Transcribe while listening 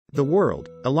The world,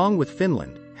 along with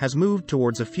Finland, has moved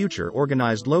towards a future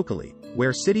organized locally,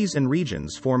 where cities and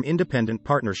regions form independent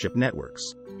partnership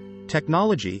networks.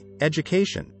 Technology,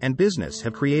 education, and business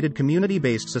have created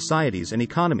community-based societies and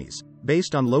economies,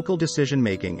 based on local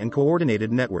decision-making and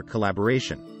coordinated network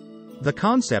collaboration. The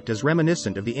concept is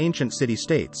reminiscent of the ancient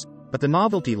city-states, but the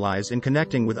novelty lies in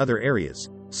connecting with other areas,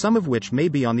 some of which may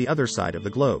be on the other side of the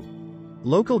globe.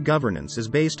 Local governance is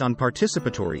based on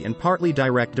participatory and partly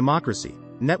direct democracy.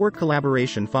 Network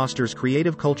collaboration fosters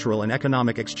creative cultural and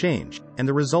economic exchange, and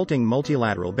the resulting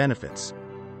multilateral benefits.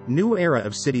 New era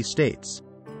of city-states.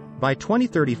 By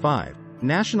 2035,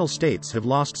 national states have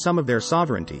lost some of their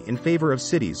sovereignty in favor of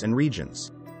cities and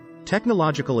regions.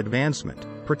 Technological advancement,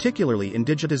 particularly in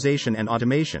digitization and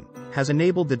automation, has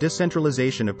enabled the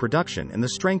decentralization of production and the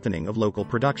strengthening of local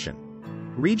production.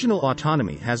 Regional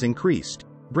autonomy has increased,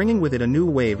 bringing with it a new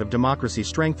wave of democracy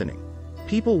strengthening.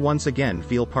 People once again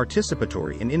feel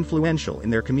participatory and influential in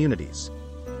their communities.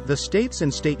 The states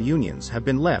and state unions have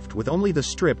been left with only the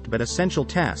stripped but essential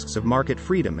tasks of market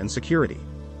freedom and security.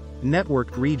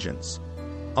 Networked regions.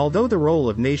 Although the role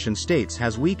of nation-states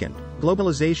has weakened,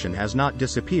 globalization has not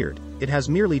disappeared, it has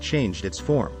merely changed its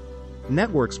form.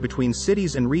 Networks between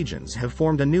cities and regions have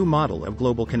formed a new model of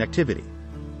global connectivity.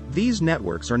 These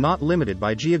networks are not limited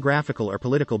by geographical or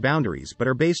political boundaries but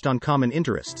are based on common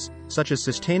interests, such as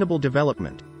sustainable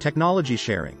development, technology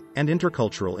sharing, and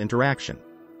intercultural interaction.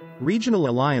 Regional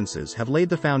alliances have laid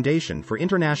the foundation for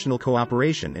international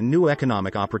cooperation and new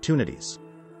economic opportunities.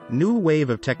 New wave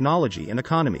of technology and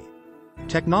economy.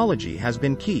 Technology has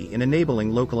been key in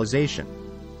enabling localization.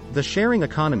 The sharing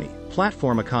economy,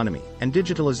 platform economy, and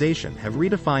digitalization have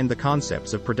redefined the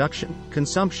concepts of production,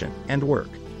 consumption, and work.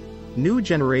 New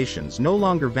generations no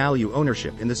longer value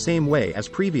ownership in the same way as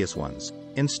previous ones.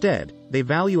 Instead, they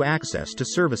value access to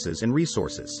services and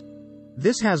resources.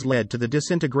 This has led to the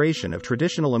disintegration of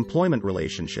traditional employment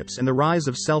relationships and the rise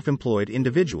of self-employed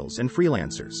individuals and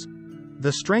freelancers.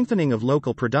 The strengthening of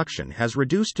local production has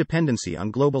reduced dependency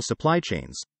on global supply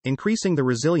chains, increasing the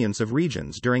resilience of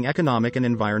regions during economic and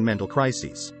environmental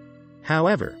crises.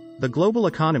 However, the global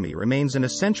economy remains an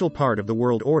essential part of the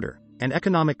world order, and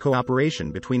economic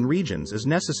cooperation between regions is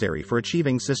necessary for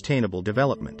achieving sustainable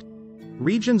development.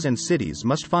 Regions and cities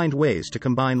must find ways to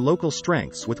combine local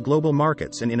strengths with global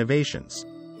markets and innovations.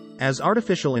 As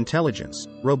artificial intelligence,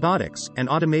 robotics, and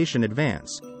automation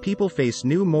advance, people face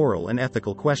new moral and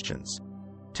ethical questions.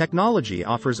 Technology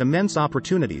offers immense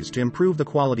opportunities to improve the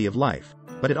quality of life,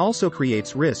 but it also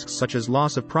creates risks such as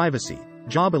loss of privacy,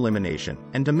 job elimination,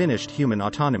 and diminished human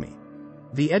autonomy.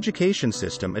 The education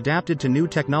system adapted to new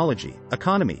technology,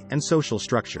 economy, and social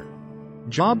structure.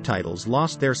 Job titles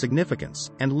lost their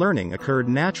significance, and learning occurred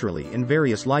naturally in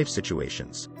various life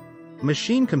situations.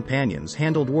 Machine companions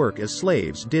handled work as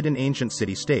slaves did in ancient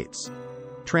city-states.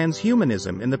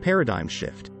 Transhumanism in the paradigm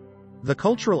shift. The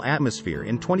cultural atmosphere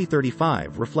in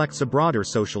 2035 reflects a broader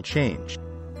social change.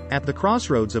 At the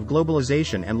crossroads of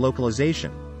globalization and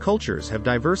localization, cultures have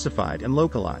diversified and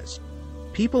localized.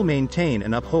 People maintain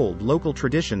and uphold local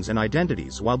traditions and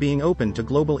identities while being open to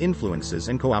global influences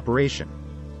and cooperation.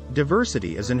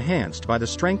 Diversity is enhanced by the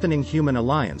strengthening human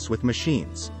alliance with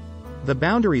machines. The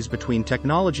boundaries between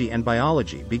technology and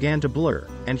biology began to blur,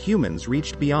 and humans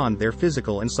reached beyond their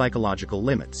physical and psychological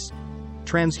limits.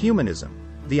 Transhumanism,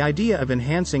 the idea of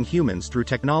enhancing humans through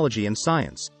technology and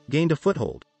science, gained a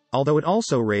foothold, although it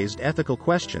also raised ethical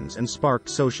questions and sparked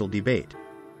social debate.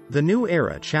 The new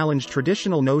era challenged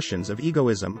traditional notions of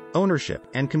egoism, ownership,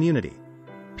 and community.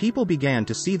 People began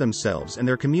to see themselves and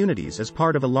their communities as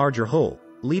part of a larger whole,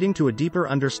 leading to a deeper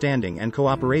understanding and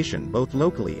cooperation both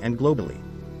locally and globally.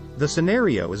 The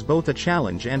scenario is both a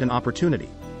challenge and an opportunity.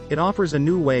 It offers a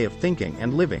new way of thinking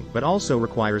and living but also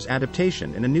requires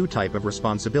adaptation and a new type of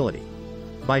responsibility.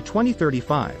 By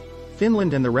 2035,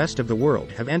 Finland and the rest of the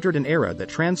world have entered an era that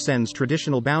transcends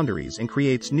traditional boundaries and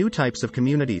creates new types of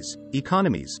communities,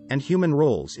 economies, and human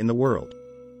roles in the world.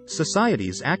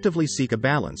 Societies actively seek a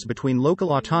balance between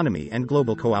local autonomy and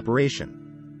global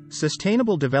cooperation.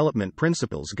 Sustainable development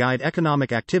principles guide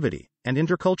economic activity, and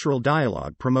intercultural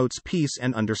dialogue promotes peace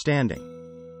and understanding.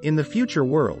 In the future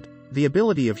world, the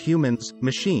ability of humans,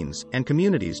 machines, and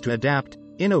communities to adapt,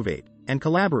 innovate, and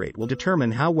collaborate will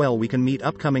determine how well we can meet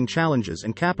upcoming challenges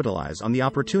and capitalize on the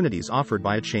opportunities offered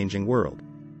by a changing world.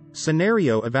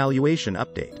 Scenario Evaluation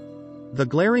Update. The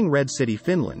glaring red city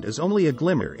Finland is only a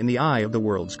glimmer in the eye of the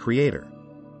world's creator.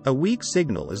 A weak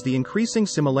signal is the increasing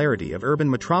similarity of urban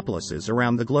metropolises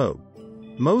around the globe.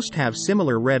 Most have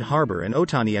similar Red Harbor and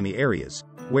Otaniemi areas,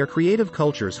 where creative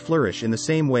cultures flourish in the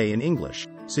same way in English,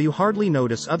 so you hardly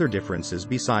notice other differences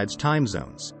besides time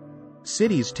zones.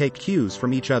 Cities take cues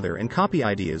from each other and copy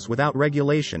ideas without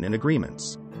regulation and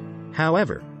agreements.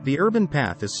 However, the urban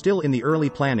path is still in the early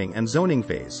planning and zoning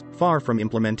phase, far from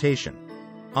implementation.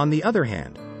 On the other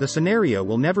hand, the scenario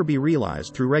will never be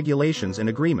realized through regulations and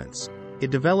agreements. It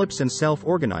develops and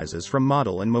self-organizes from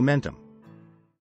model and momentum.